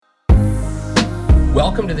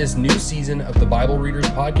Welcome to this new season of the Bible Readers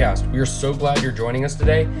Podcast. We are so glad you're joining us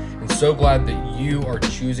today and so glad that you are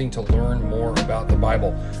choosing to learn more about the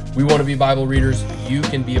Bible. We want to be Bible readers. You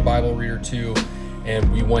can be a Bible reader too, and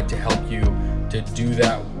we want to help you to do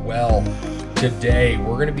that well. Today,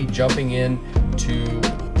 we're going to be jumping in to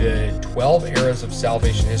the 12 eras of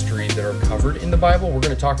salvation history that are covered in the Bible. We're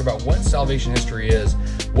going to talk about what salvation history is,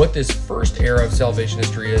 what this first era of salvation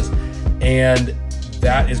history is, and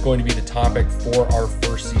that is going to be the topic for our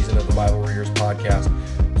first season of the Bible Readers Podcast.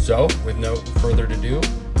 So, with no further ado,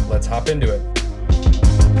 let's hop into it.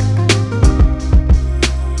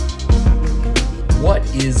 What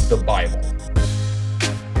is the Bible?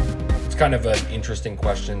 It's kind of an interesting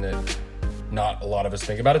question that not a lot of us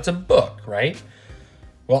think about. It's a book, right?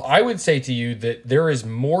 Well, I would say to you that there is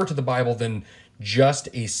more to the Bible than just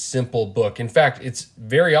a simple book. In fact, it's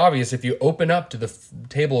very obvious if you open up to the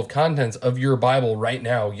table of contents of your Bible right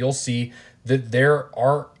now, you'll see that there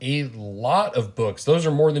are a lot of books. Those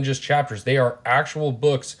are more than just chapters. They are actual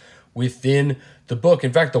books within the book.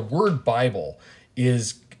 In fact, the word Bible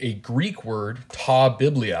is a Greek word, ta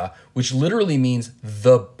biblia, which literally means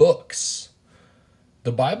the books.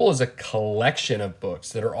 The Bible is a collection of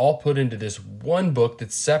books that are all put into this one book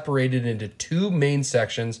that's separated into two main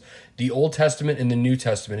sections, the Old Testament and the New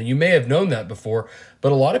Testament. And you may have known that before,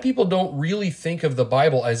 but a lot of people don't really think of the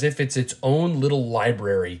Bible as if it's its own little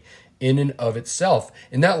library in and of itself.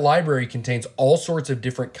 And that library contains all sorts of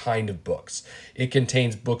different kind of books. It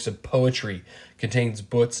contains books of poetry, contains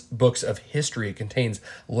books of history. It contains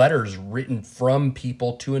letters written from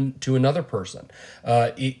people to another person.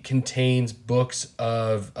 It contains books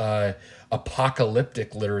of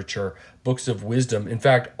apocalyptic literature, books of wisdom. In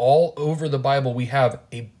fact, all over the Bible, we have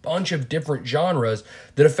a bunch of different genres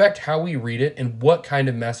that affect how we read it and what kind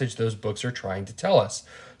of message those books are trying to tell us.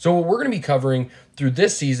 So what we're going to be covering through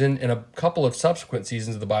this season and a couple of subsequent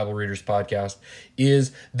seasons of the Bible Readers Podcast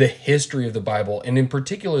is the history of the Bible, and in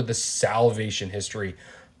particular, the salvation history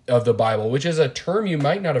of the Bible, which is a term you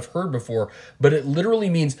might not have heard before, but it literally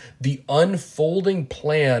means the unfolding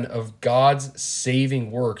plan of God's saving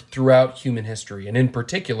work throughout human history, and in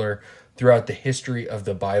particular, throughout the history of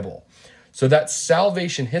the Bible. So that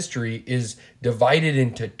salvation history is divided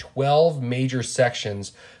into 12 major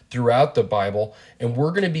sections throughout the Bible, and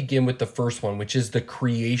we're going to begin with the first one, which is the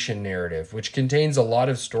creation narrative, which contains a lot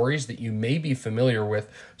of stories that you may be familiar with,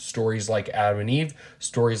 stories like Adam and Eve,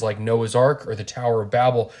 stories like Noah's Ark or the Tower of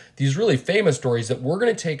Babel, these really famous stories that we're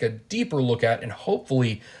going to take a deeper look at and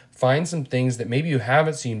hopefully find some things that maybe you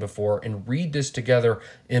haven't seen before and read this together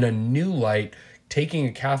in a new light, taking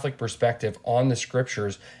a Catholic perspective on the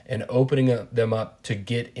scriptures and opening them up to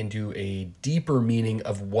get into a deeper meaning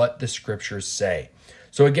of what the scriptures say.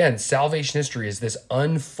 So again, salvation history is this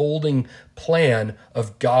unfolding plan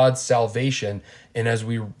of God's salvation. And as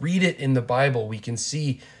we read it in the Bible, we can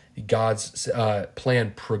see God's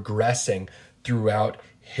plan progressing throughout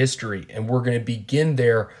history. And we're going to begin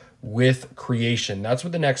there with creation. That's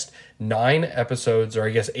what the next 9 episodes, or I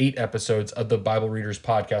guess 8 episodes of the Bible Readers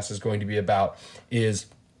Podcast is going to be about, is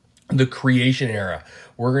the creation era.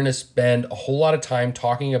 We're going to spend a whole lot of time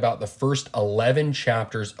talking about the first 11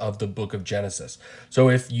 chapters of the book of Genesis. So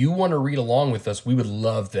if you want to read along with us, we would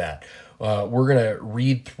love that. We're going to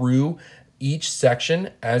read through each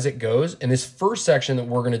section as it goes. And this first section that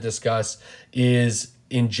we're going to discuss is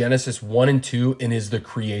in Genesis 1 and 2 and is the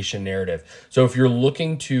creation narrative. So if you're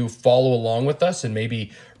looking to follow along with us and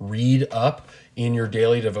maybe read up in your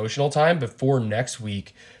daily devotional time before next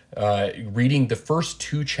week, reading the first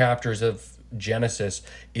 2 chapters of Genesis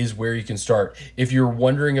is where you can start. If you're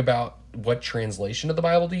wondering about what translation of the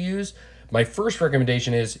Bible to use, my first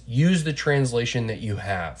recommendation is use the translation that you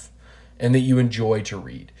have and that you enjoy to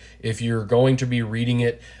read. If you're going to be reading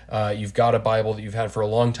it, you've got a Bible that you've had for a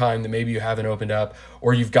long time that maybe you haven't opened up,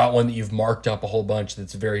 or you've got one that you've marked up a whole bunch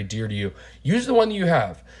that's very dear to you, use the one that you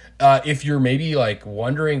have. If you're maybe like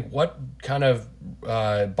wondering what kind of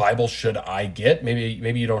Bible should I get,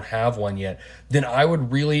 maybe you don't have one yet, then I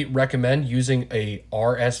would really recommend using a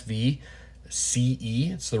RSV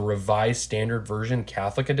CE. It's the Revised Standard Version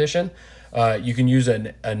Catholic Edition. You can use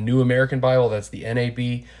a New American Bible, that's the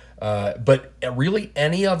NAB, but really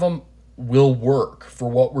any of them will work for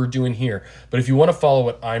what we're doing here. But if you want to follow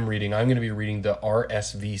what I'm reading, I'm going to be reading the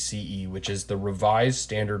RSVCE, which is the Revised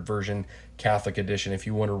Standard Version Catholic Edition, if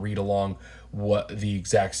you want to read along what the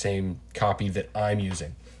exact same copy that I'm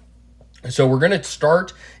using. So we're going to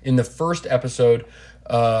start in the first episode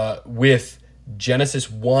with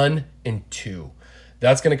Genesis 1 and 2.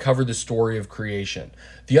 That's going to cover the story of creation.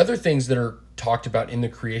 The other things that are talked about in the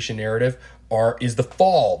creation narrative is the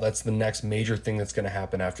fall. That's the next major thing that's going to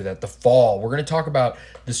happen after that. The fall. We're going to talk about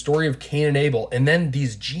the story of Cain and Abel, and then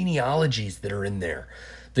these genealogies that are in there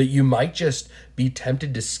that you might just be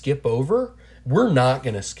tempted to skip over. We're not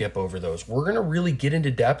going to skip over those. We're going to really get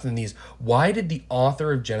into depth in these. Why did the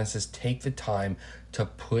author of Genesis take the time to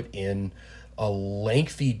put in a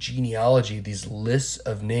lengthy genealogy, these lists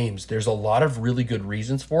of names? There's a lot of really good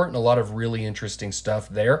reasons for it and a lot of really interesting stuff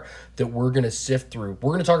there that we're going to sift through.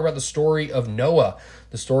 We're going to talk about the story of Noah,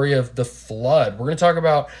 the story of the flood. We're going to talk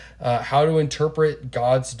about how to interpret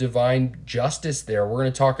God's divine justice there. We're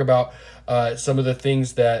going to talk about some of the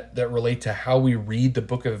things that relate to how we read the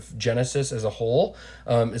book of Genesis as a whole,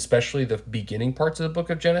 especially the beginning parts of the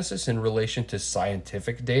book of Genesis in relation to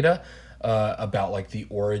scientific data about like the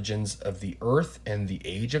origins of the earth and the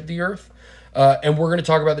age of the earth. And we're going to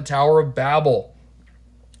talk about the Tower of Babel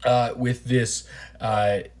with this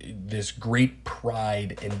great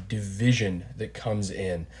pride and division that comes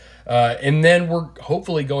in. And then we're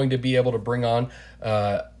hopefully going to be able to bring on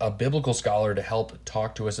a biblical scholar to help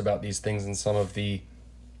talk to us about these things and some of the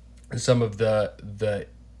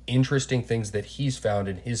interesting things that he's found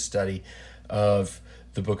in his study of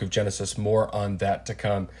the book of Genesis. More on that to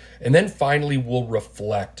come. And then finally, we'll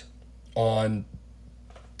reflect on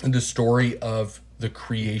the story of the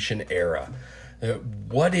creation era.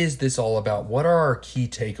 What is this all about? What are our key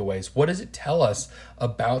takeaways? What does it tell us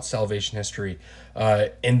about salvation history?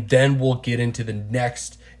 And then we'll get into the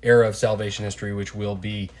next era of salvation history, which will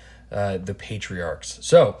be the patriarchs.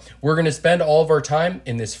 So we're going to spend all of our time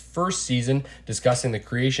in this first season discussing the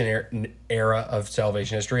creation era of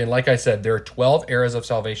salvation history. And like I said, there are 12 eras of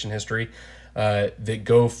salvation history that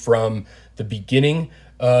go from the beginning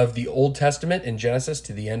of the Old Testament in Genesis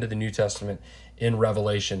to the end of the New Testament in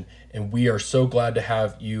Revelation. And we are so glad to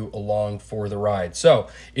have you along for the ride. So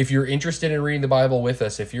if you're interested in reading the Bible with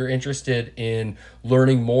us, if you're interested in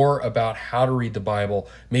learning more about how to read the Bible,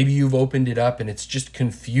 maybe you've opened it up and it's just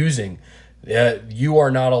confusing, you are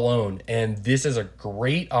not alone. And this is a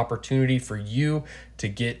great opportunity for you to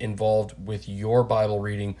get involved with your Bible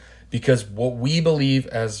reading, because what we believe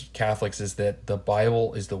as Catholics is that the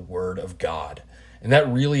Bible is the Word of God. And that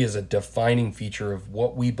really is a defining feature of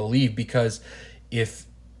what we believe, because if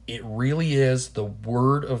it really is the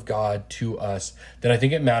Word of God to us, then I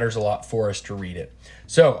think it matters a lot for us to read it.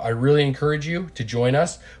 So I really encourage you to join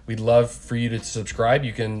us. We'd love for you to subscribe.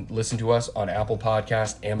 You can listen to us on Apple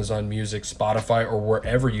Podcast, Amazon Music, Spotify, or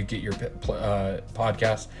wherever you get your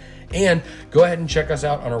podcasts. And go ahead and check us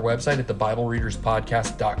out on our website at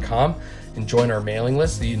thebiblereaderspodcast.com and join our mailing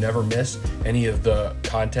list so you never miss any of the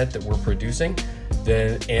content that we're producing.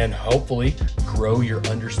 And hopefully grow your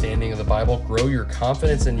understanding of the Bible, grow your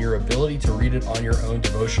confidence in your ability to read it on your own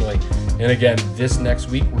devotionally. And again, this next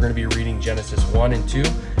week, we're going to be reading Genesis 1 and 2,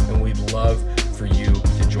 and we'd love for you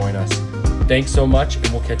to join us. Thanks so much, and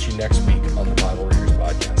we'll catch you next week on the Bible Readers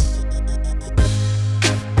Podcast.